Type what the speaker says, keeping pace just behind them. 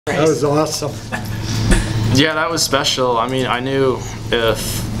That was awesome. Yeah, that was special. I mean, I knew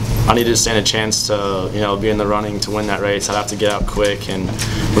if I needed to stand a chance to, be in the running to win that race, I'd have to get out quick, and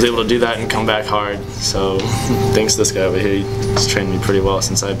was able to do that and come back hard. So thanks to this guy over here, he's trained me pretty well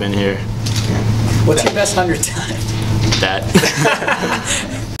since I've been here. What's your best 100 time? That.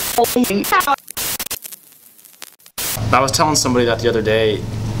 I was telling somebody that the other day,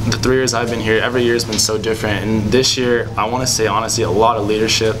 the 3 years I've been here, every year has been so different, and this year, I want to say honestly, a lot of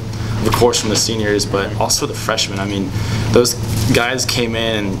leadership, of course from the seniors, but also the freshmen. I mean, those guys came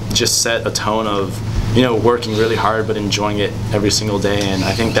in and just set a tone of, working really hard but enjoying it every single day, and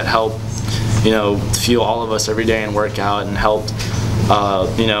I think that helped, fuel all of us every day and work out, and helped,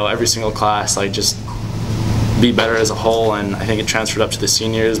 every single class, like, just be better as a whole. And I think it transferred up to the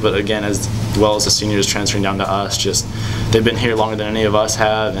seniors, but again, as well as the seniors transferring down to us, just they've been here longer than any of us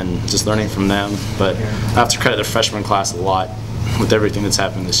have, and just learning from them. But I have to credit the freshman class a lot with everything that's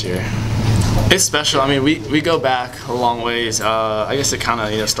happened this year. It's special. I mean, we go back a long ways. I guess it kind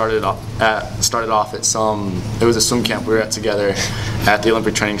of started off at some. It was a swim camp we were at together at the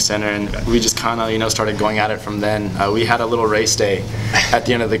Olympic Training Center, and we just kind of started going at it from then. We had a little race day at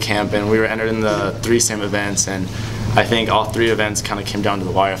the end of the camp, and we were entered in the 3 SAM events, and I think all 3 events kind of came down to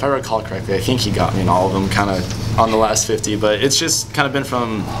the wire. If I recall correctly, I think he got me in all of them, kind of on the last 50. But it's just kind of been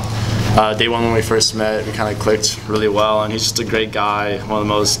from day one when we first met. We kind of clicked really well, and he's just a great guy, one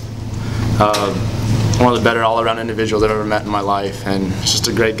of the better all-around individuals I've ever met in my life, and just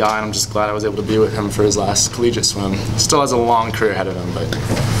a great guy, and I'm just glad I was able to be with him for his last collegiate swim. Still has a long career ahead of him, but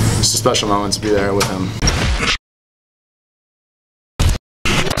it's a special moment to be there with him.